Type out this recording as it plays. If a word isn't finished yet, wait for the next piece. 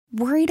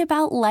Worried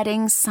about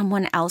letting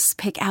someone else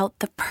pick out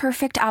the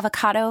perfect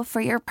avocado for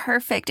your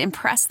perfect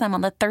impress them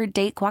on the third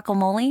date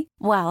guacamole?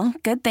 Well,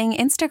 good thing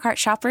Instacart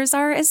shoppers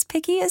are as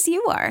picky as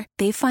you are.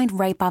 They find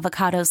ripe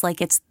avocados like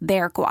it's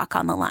their guac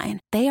on the line.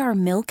 They are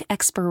milk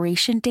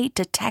expiration date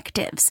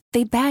detectives.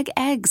 They bag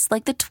eggs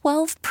like the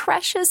 12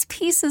 precious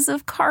pieces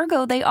of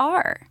cargo they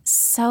are.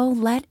 So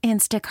let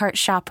Instacart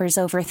shoppers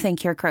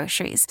overthink your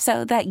groceries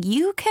so that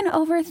you can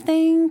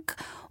overthink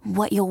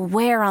what you'll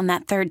wear on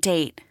that third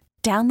date.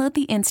 Download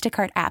the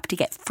Instacart app to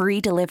get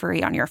free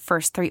delivery on your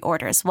first 3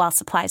 orders while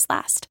supplies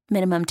last.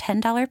 Minimum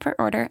 $10 per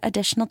order.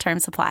 Additional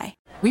terms apply.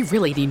 We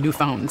really need new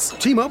phones.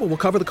 T-Mobile will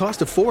cover the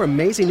cost of 4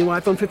 amazing new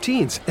iPhone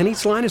 15s, and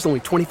each line is only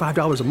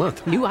 $25 a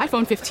month. New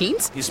iPhone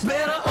 15s? It's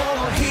better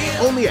over here.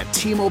 Only at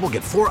T-Mobile,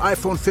 get 4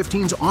 iPhone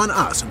 15s on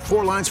us and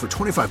 4 lines for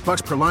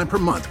 $25 per line per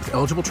month with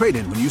eligible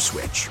trade-in when you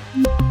switch.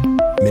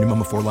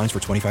 Minimum of 4 lines for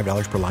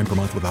 $25 per line per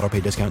month with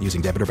autopay discount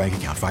using debit or bank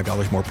account.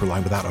 $5 more per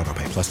line without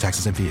autopay, plus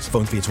taxes and fees.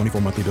 Phone fee at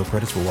 24 monthly bill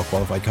credits for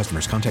well-qualified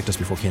customers. Contact us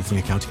before canceling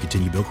account to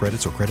continue bill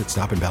credits or credit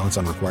stop and balance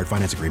on required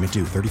finance agreement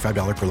due.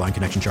 $35 per line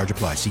connection charge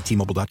applies. See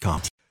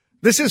T-Mobile.com.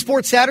 This is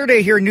Sports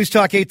Saturday here in News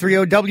Talk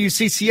 830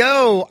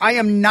 WCCO. I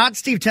am not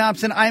Steve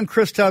Thompson. I am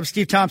Chris Tubbs.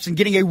 Steve Thompson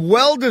getting a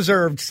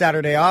well-deserved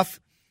Saturday off.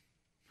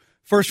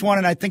 First one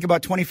in, I think,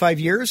 about 25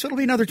 years. It'll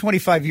be another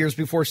 25 years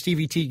before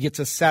Stevie T gets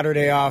a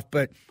Saturday off,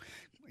 but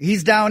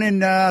he's down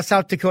in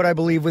South Dakota, I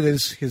believe, with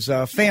his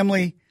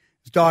family,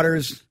 his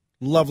daughters,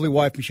 lovely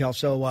wife, Michelle.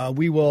 So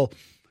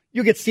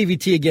you'll get Stevie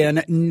T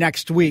again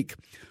next week.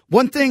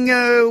 One thing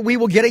we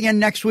will get again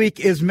next week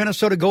is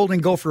Minnesota Golden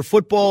Gopher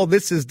football.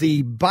 This is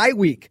the bye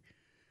week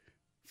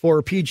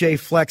for PJ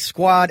Flex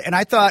squad. And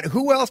I thought,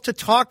 who else to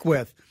talk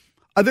with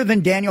other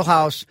than Daniel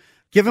House?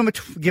 Give him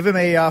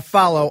a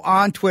follow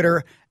on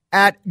Twitter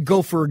at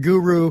Gopher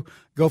Guru,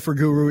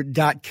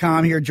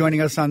 gopherguru.com, here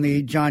joining us on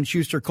the John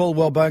Schuster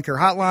Coldwell Banker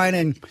hotline.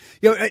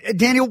 And,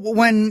 Daniel,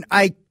 when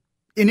I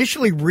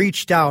initially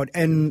reached out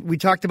and we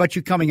talked about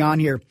you coming on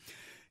here,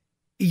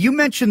 you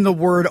mentioned the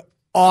word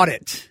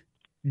audit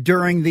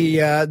during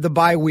the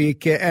bye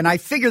week. And I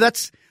figure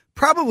that's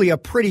probably a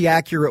pretty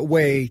accurate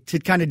way to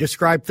kind of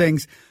describe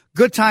things.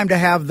 Good time to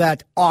have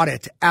that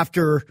audit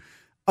after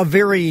a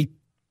very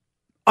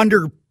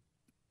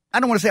I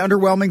don't want to say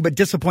underwhelming, but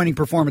disappointing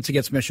performance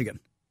against Michigan.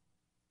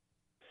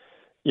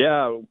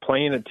 Yeah,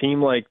 playing a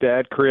team like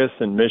that, Chris,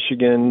 in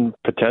Michigan,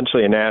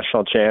 potentially a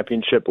national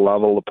championship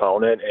level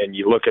opponent, and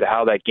you look at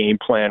how that game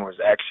plan was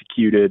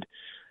executed,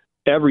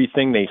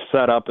 everything they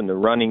set up in the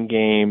running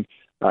game,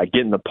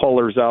 getting the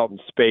pullers out in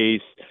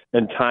space,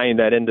 and tying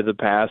that into the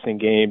passing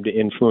game to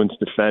influence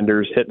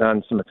defenders, hitting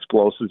on some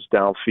explosives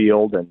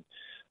downfield. And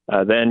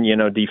then,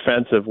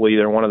 defensively,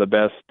 they're one of the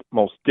best,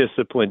 most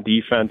disciplined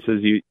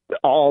defenses.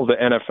 All the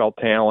NFL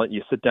talent,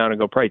 you sit down and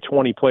go, probably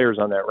 20 players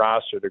on that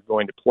roster, they're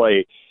going to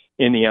play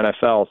in the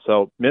NFL.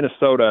 So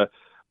Minnesota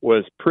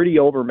was pretty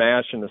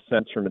overmatched in a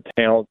sense from a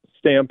talent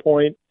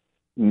standpoint.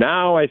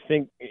 Now I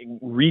think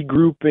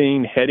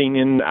regrouping, heading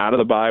in out of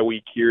the bye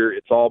week here,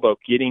 it's all about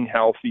getting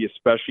healthy,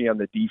 especially on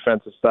the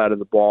defensive side of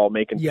the ball,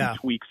 making some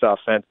tweaks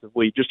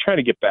offensively, just trying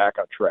to get back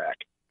on track.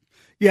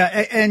 Yeah,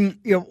 and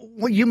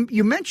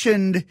you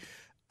mentioned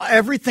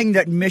everything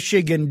that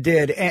Michigan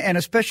did, and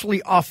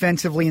especially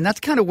offensively, and that's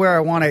kind of where I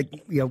want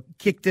to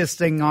kick this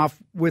thing off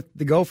with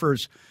the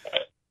Gophers.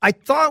 I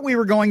thought we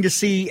were going to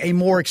see a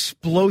more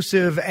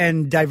explosive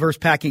and diverse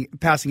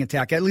passing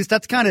attack. At least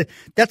that's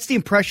the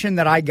impression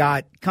that I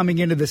got coming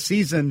into the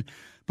season.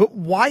 But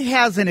why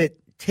hasn't it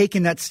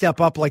taken that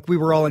step up like we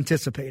were all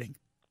anticipating?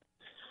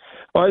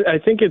 Well, I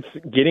think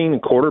it's getting the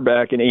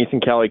quarterback in Ethan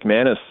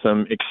Kaliakmanis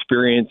some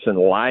experience in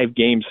live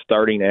game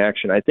starting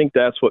action. I think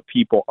that's what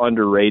people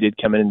underrated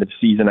coming into the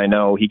season. I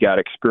know he got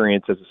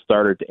experience as a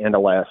starter at the end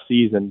of last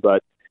season,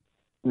 but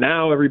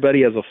now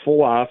everybody has a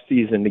full off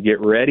season to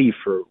get ready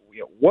for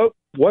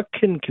what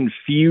can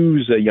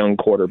confuse a young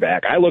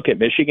quarterback. I look at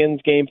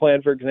Michigan's game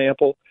plan, for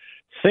example,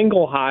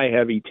 single high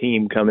heavy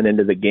team coming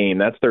into the game.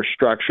 That's their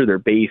structure, their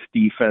base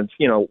defense,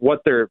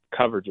 what their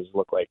coverages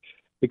look like.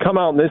 They come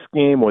out in this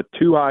game with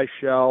 2 high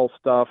shell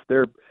stuff.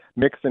 They're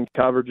mixing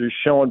coverages,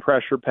 showing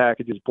pressure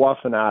packages,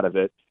 bluffing out of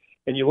it.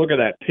 And you look at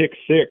that pick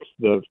six,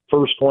 the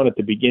first one at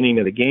the beginning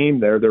of the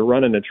game there, they're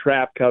running a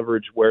trap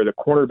coverage where the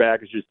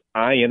cornerback is just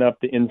eyeing up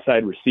the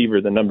inside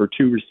receiver, the number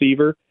 2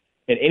 receiver,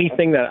 and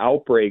anything that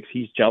outbreaks,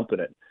 he's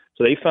jumping it.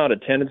 So they found a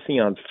tendency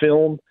on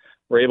film,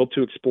 were able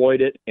to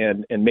exploit it,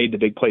 and made the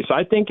big play. So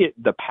I think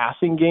the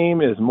passing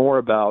game is more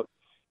about,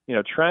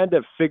 trying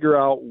to figure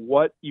out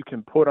what you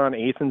can put on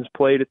Ethan's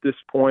plate at this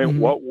point,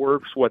 what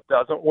works, what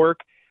doesn't work.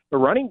 The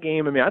running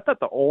game, I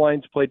thought the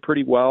O-line's played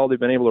pretty well. They've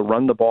been able to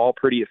run the ball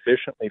pretty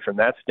efficiently from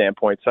that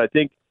standpoint. So I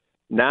think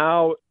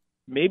now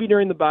maybe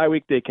during the bye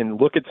week they can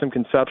look at some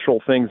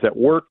conceptual things that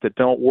work, that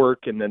don't work,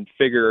 and then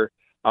figure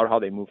out how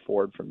they move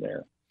forward from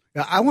there.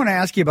 I want to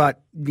ask you about,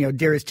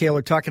 Darius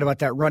Taylor talking about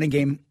that running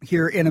game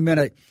here in a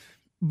minute.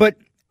 But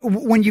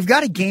when you've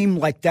got a game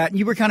like that, and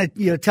you were kind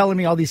of telling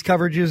me all these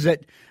coverages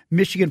that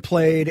Michigan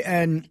played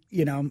and,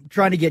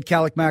 trying to get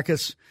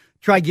Kaliakmanis,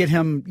 get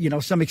him,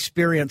 some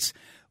experience.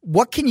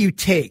 What can you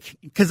take?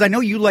 Because I know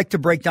you like to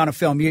break down a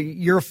film.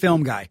 You're a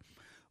film guy.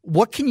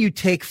 What can you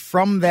take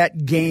from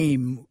that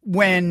game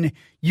when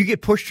you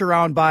get pushed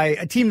around by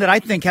a team that I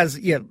think has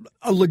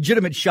a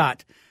legitimate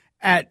shot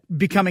at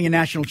becoming a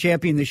national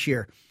champion this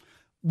year?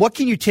 What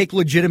can you take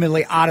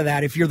legitimately out of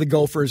that if you're the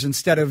Gophers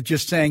instead of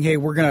just saying, hey,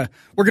 we're gonna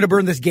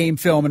burn this game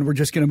film and we're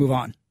just going to move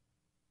on?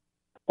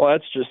 Well,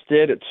 that's just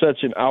it. It's such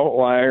an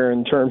outlier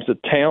in terms of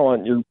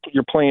talent.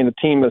 You're playing a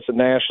team that's a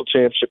national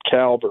championship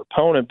caliber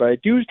opponent, but I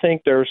do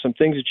think there are some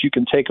things that you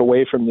can take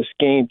away from this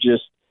game.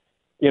 Just,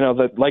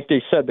 like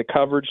they said, the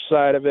coverage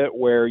side of it,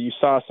 where you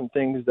saw some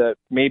things that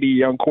maybe a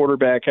young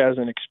quarterback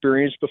hasn't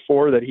experienced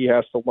before that he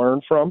has to learn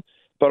from.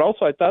 But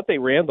also, I thought they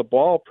ran the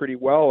ball pretty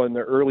well in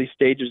the early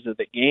stages of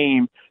the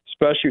game,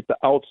 especially with the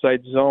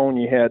outside zone.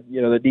 You had,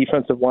 the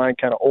defensive line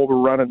kind of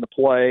overrunning the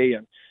play,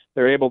 and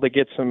they're able to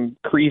get some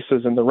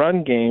creases in the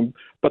run game.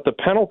 But the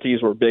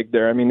penalties were big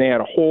there. I mean, they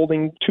had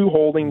two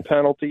holding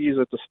penalties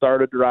at the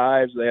start of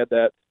drives. They had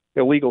that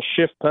illegal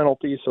shift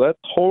penalty, so that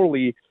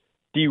totally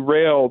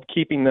derailed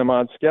keeping them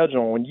on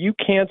schedule. When you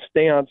can't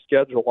stay on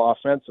schedule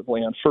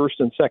offensively on first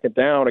and second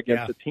down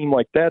against a team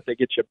like that, they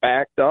get you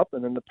backed up,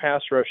 and then the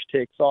pass rush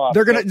takes off.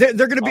 They're gonna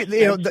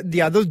be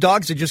those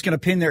dogs are just gonna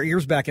pin their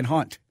ears back and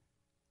hunt.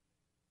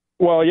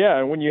 Well, yeah,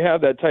 and when you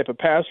have that type of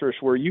pass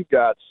rush where you've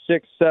got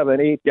 6,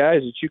 7, 8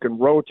 guys that you can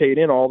rotate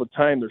in all the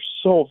time, they're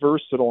so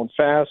versatile and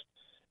fast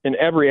in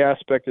every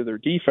aspect of their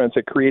defense.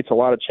 It creates a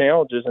lot of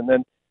challenges. And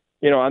then,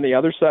 on the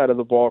other side of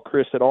the ball,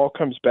 Chris, it all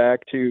comes back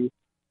to,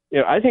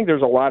 I think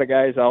there's a lot of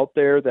guys out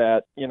there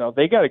that,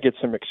 they got to get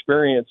some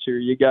experience here.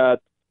 You got,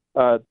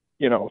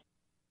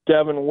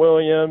 Devin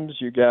Williams,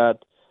 you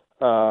got,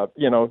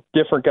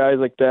 different guys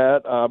like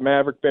that,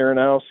 Maverick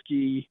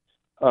Baranowski,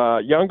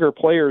 younger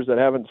players that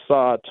haven't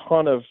saw a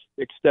ton of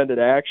extended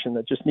action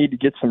that just need to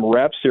get some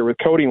reps here. With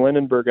Cody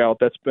Lindenberg out,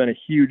 that's been a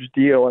huge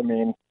deal. I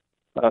mean,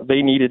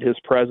 they needed his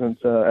presence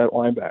at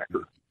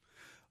linebacker.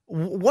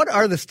 What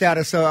are the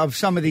status of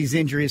some of these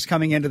injuries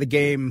coming into the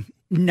game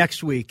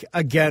next week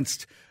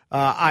against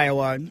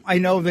Iowa? I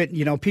know that,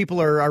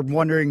 people are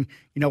wondering,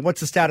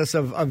 what's the status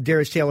of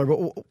Darius Taylor,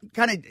 but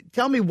kind of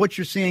tell me what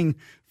you're seeing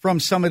from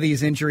some of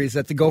these injuries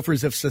that the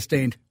Gophers have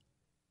sustained.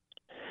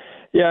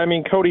 Yeah, I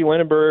mean, Cody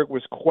Lindenberg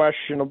was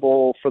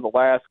questionable for the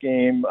last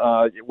game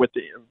with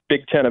the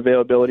Big Ten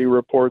availability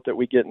report that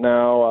we get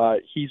now.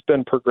 He's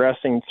been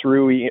progressing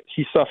through.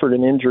 He suffered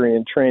an injury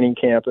in training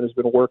camp and has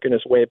been working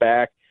his way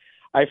back.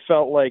 I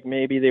felt like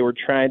maybe they were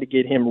trying to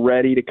get him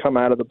ready to come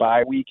out of the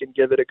bye week and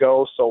give it a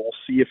go, so we'll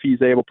see if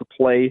he's able to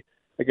play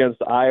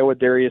against Iowa.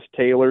 Darius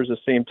Taylor's the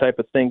same type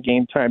of thing.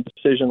 Game time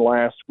decision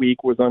last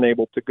week, was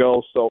unable to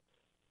go, so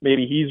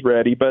maybe he's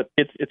ready. But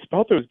it's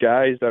about those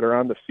guys that are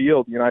on the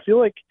field. I feel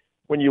like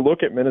when you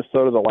look at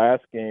Minnesota the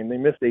last game, they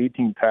missed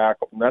 18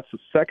 tackles, and that's the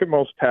second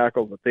most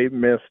tackles that they've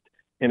missed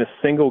in a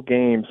single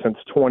game since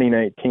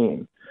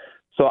 2019.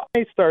 So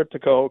I start to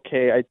go,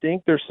 okay, I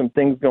think there's some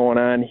things going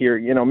on here.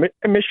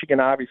 Michigan,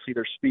 obviously,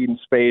 their speed and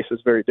space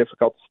is very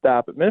difficult to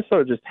stop, but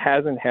Minnesota just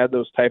hasn't had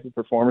those type of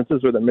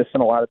performances where they're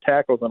missing a lot of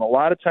tackles. And a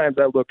lot of times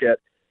I look at,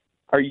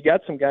 you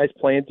got some guys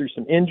playing through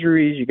some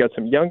injuries, you got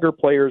some younger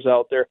players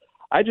out there.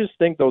 I just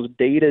think those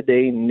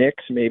day-to-day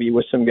nicks maybe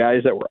with some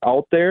guys that were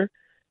out there,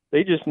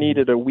 they just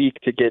needed a week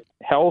to get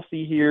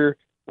healthy here,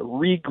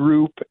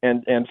 regroup,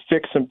 and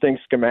fix some things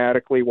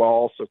schematically while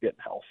also getting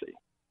healthy.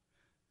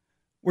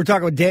 We're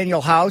talking with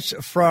Daniel House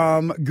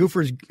from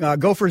Gophers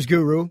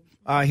Guru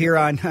here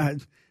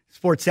on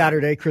Sports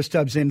Saturday. Chris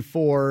Tubbs in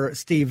for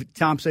Steve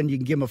Thompson. You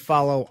can give him a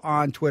follow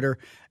on Twitter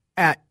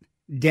at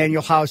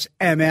Daniel House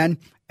MN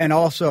and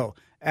also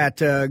at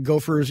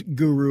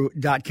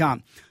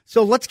gophersguru.com.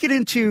 So let's get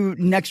into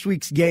next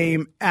week's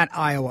game at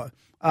Iowa.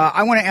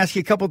 I want to ask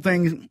you a couple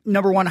things.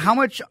 Number one, how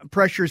much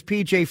pressure is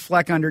P.J.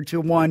 Fleck under to,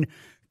 one,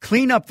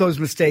 clean up those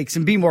mistakes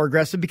and be more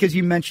aggressive, because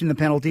you mentioned the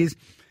penalties,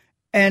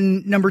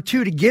 and number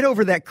two, to get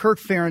over that Kirk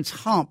Ferentz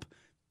hump,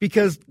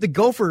 because the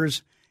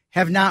Gophers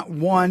have not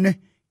won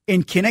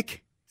in Kinnick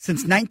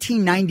since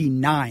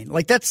 1999.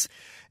 Like that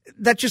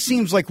just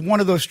seems like one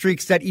of those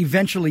streaks that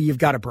eventually you've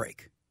got to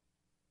break.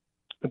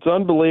 It's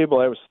unbelievable.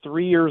 I was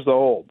 3 years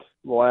old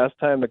the last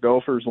time the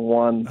Gophers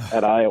won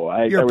at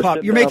Iowa. You're a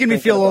pup. You're making me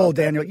feel old,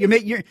 Daniel.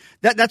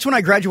 That's when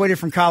I graduated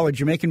from college.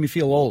 You're making me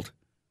feel old.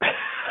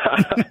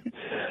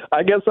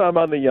 I guess I'm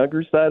on the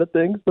younger side of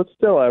things, but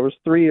still, I was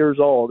 3 years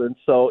old. And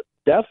so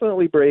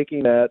definitely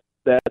breaking that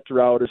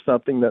drought is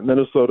something that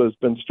Minnesota has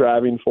been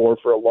striving for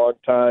a long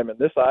time. And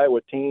this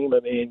Iowa team, I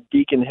mean,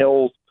 Deacon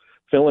Hill's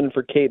filling in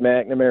for Kate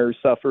McNamara,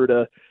 who suffered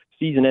a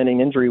season-ending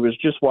injury, was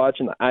just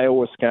watching the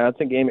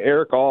Iowa-Wisconsin game.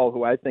 Eric All,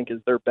 who I think is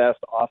their best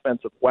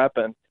offensive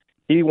weapon,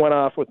 he went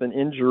off with an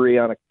injury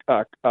on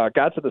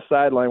got to the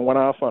sideline, went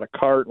off on a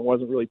cart, and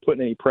wasn't really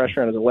putting any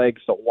pressure on his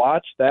legs. So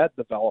watch that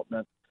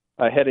development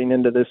heading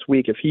into this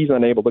week if he's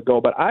unable to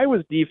go. But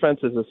Iowa's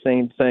defense is the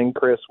same thing,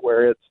 Chris,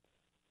 where it's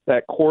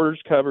that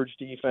quarters coverage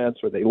defense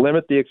where they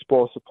limit the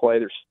explosive play.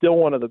 They're still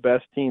one of the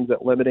best teams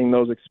at limiting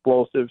those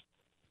explosives.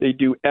 They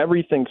do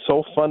everything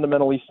so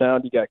fundamentally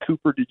sound. You got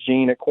Cooper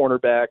DeJean at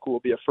cornerback, who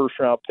will be a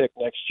first-round pick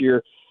next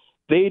year.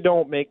 they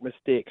don't make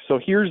mistakes. So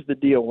here's the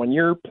deal. When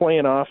you're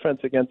playing offense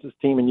against this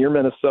team and you're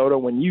Minnesota,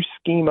 when you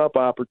scheme up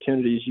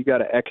opportunities, you got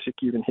to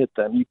execute and hit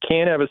them. You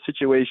can't have a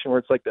situation where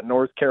it's like the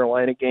North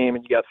Carolina game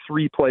and you got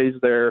 3 plays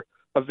there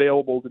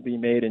available to be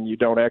made and you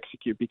don't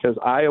execute, because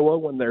Iowa,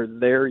 when they're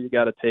there, you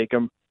got to take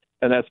them,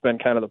 and that's been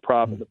kind of the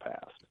problem in the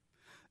past.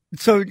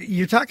 So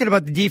you're talking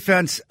about the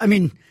defense. I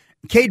mean,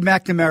 Cade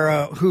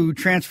McNamara, who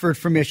transferred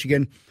from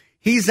Michigan,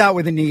 he's out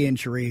with a knee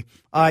injury.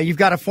 You've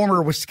got a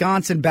former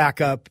Wisconsin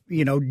backup,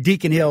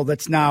 Deacon Hill,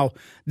 that's now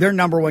their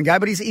number one guy,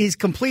 but he's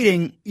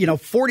completing,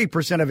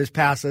 40% of his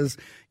passes.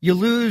 You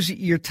lose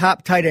your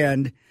top tight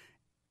end.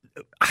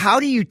 How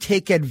do you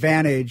take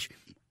advantage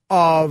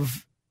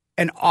of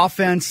an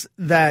offense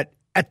that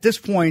at this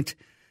point,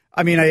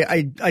 I mean,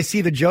 I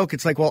see the joke.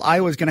 It's like, well,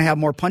 Iowa's going to have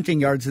more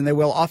punting yards than they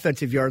will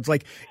offensive yards.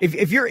 Like,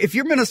 if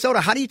you're Minnesota,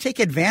 how do you take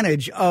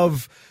advantage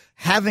of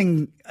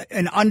having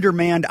an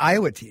undermanned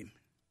Iowa team?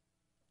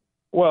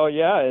 Well,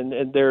 yeah,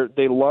 and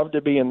they love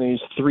to be in these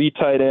 3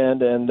 tight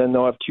end, and then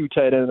they'll have 2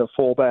 tight end and a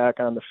fullback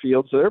on the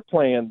field. So they're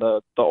playing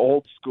the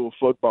old school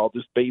football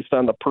just based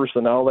on the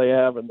personnel they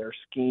have and their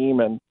scheme.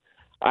 And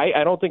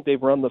I don't think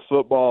they've run the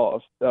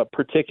football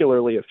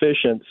particularly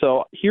efficient.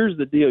 So here's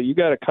the deal: you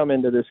got to come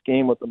into this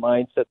game with the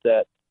mindset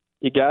that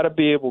you got to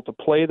be able to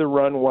play the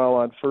run well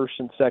on first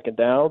and second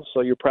down.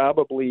 So you're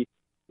probably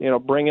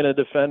bringing a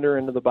defender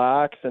into the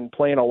box and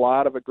playing a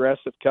lot of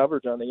aggressive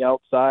coverage on the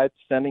outside,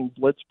 sending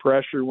blitz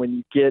pressure when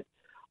you get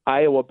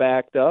Iowa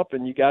backed up,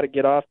 and you got to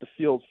get off the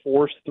field,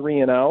 force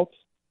 3 and outs.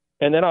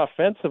 And then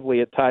offensively,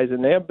 it ties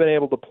in. They haven't been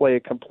able to play a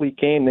complete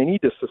game. They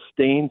need to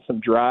sustain some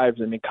drives.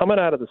 I mean, coming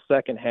out of the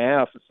second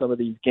half of some of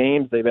these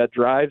games, they've had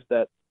drives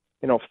that,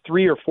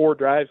 3 or 4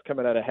 drives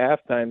coming out of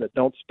halftime that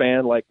don't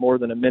span like more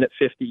than 1:50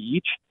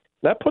 each.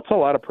 That puts a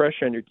lot of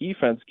pressure on your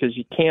defense because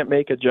you can't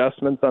make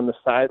adjustments on the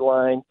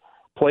sideline.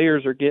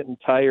 Players are getting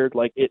tired.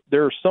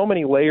 There are so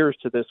many layers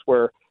to this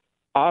where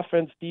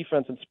offense,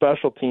 defense, and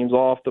special teams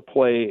all have to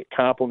play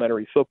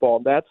complementary football.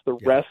 And that's the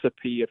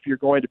recipe. If you're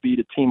going to beat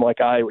a team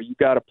like Iowa, you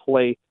got to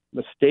play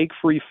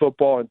mistake-free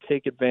football and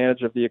take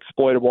advantage of the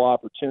exploitable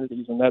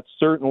opportunities. And that's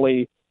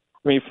certainly,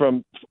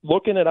 from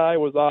looking at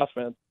Iowa's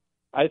offense,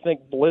 I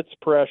think blitz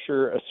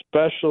pressure,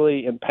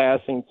 especially in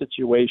passing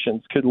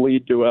situations, could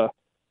lead to a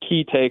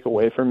key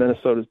takeaway for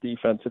Minnesota's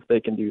defense if they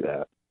can do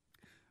that.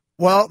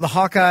 Well, the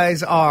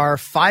Hawkeyes are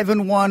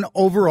 5-1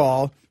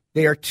 overall.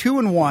 They are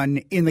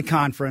 2-1 in the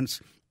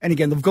conference. And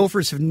again, the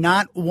Gophers have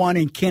not won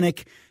in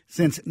Kinnick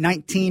since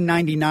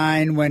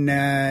 1999 when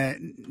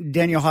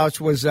Daniel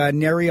House was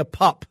nary a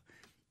pup.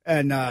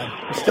 And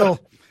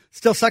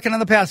still sucking on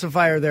the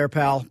pacifier there,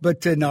 pal.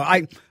 But no,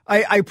 I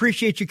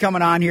appreciate you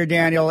coming on here,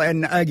 Daniel.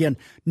 And again,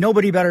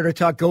 nobody better to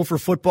talk Gopher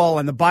football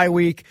on the bye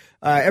week.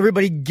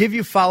 Everybody give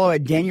you a follow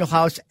at Daniel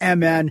House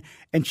MN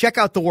and check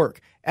out the work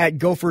at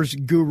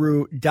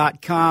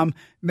gophersguru.com.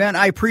 Man,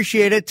 I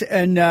appreciate it,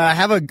 and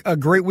have a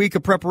great week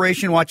of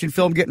preparation, watching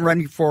film, getting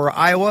ready for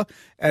Iowa,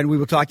 and we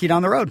will talk to you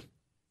down the road.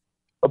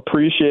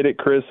 Appreciate it,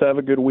 Chris. Have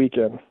a good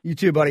weekend. You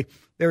too, buddy.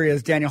 There he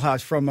is, Daniel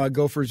House from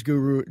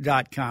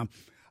gophersguru.com.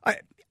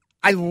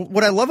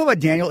 What I love about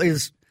Daniel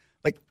is,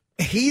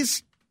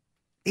 he's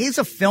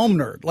a film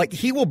nerd.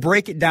 He will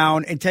break it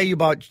down and tell you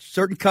about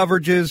certain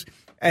coverages,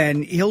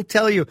 and he'll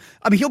tell you,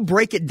 he'll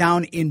break it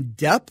down in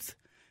depth.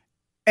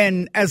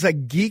 And as a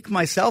geek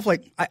myself,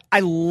 I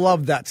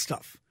love that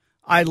stuff.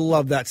 I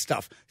love that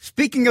stuff.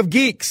 Speaking of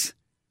geeks,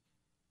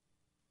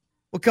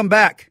 we'll come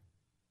back.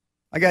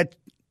 I got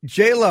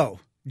J-Lo,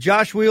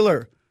 Josh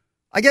Wheeler.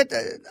 I got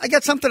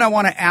something I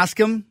want to ask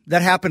him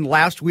that happened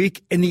last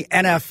week in the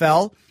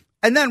NFL.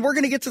 And then we're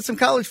going to get to some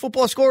college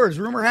football scores.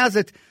 Rumor has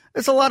it,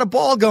 there's a lot of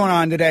ball going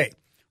on today.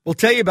 We'll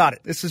tell you about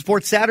it. This is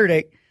Sports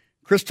Saturday.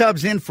 Chris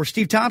Tubbs in for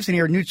Steve Thompson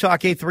here at News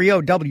Talk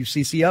 830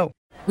 WCCO.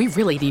 We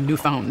really need new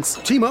phones.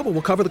 T-Mobile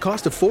will cover the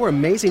cost of 4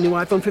 amazing new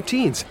iPhone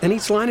 15s, and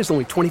each line is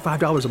only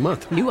 $25 a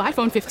month. New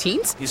iPhone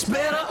 15s? It's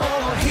better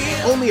over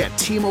here. Only at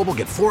T-Mobile,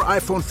 get 4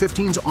 iPhone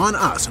 15s on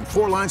us and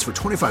 4 lines for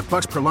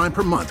 $25 per line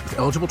per month with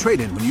eligible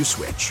trade-in when you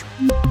switch.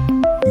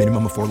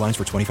 Minimum of 4 lines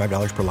for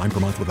 $25 per line per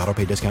month with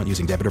autopay discount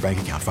using debit or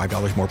bank account.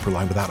 $5 more per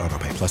line without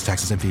autopay, plus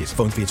taxes and fees.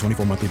 Phone fee at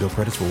 24 monthly bill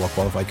credits for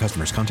well-qualified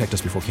customers. Contact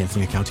us before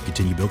canceling account to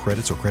continue bill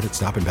credits or credit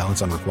stop and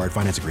balance on required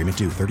finance agreement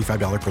due.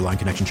 $35 per line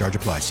connection charge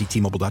applies. See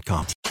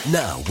T-Mobile.com.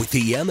 Now, with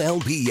the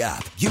MLB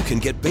app, you can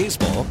get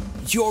baseball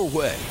your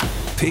way.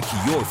 Pick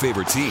your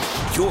favorite team,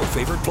 your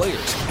favorite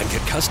players, and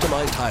get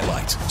customized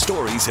highlights,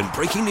 stories, and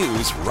breaking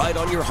news right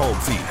on your home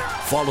feed.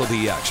 Follow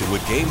the action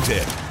with Game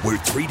Tip, where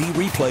 3D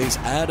replays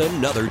add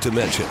another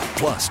dimension.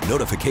 Plus,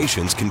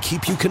 notifications can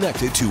keep you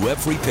connected to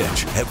every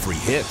pitch, every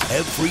hit,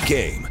 every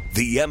game.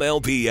 The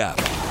MLB app.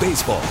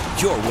 Baseball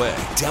your way.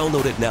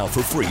 Download it now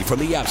for free from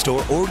the App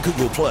Store or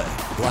Google Play.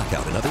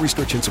 Blackout and other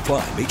restrictions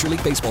apply. Major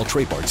League Baseball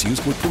trademarks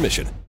used with permission.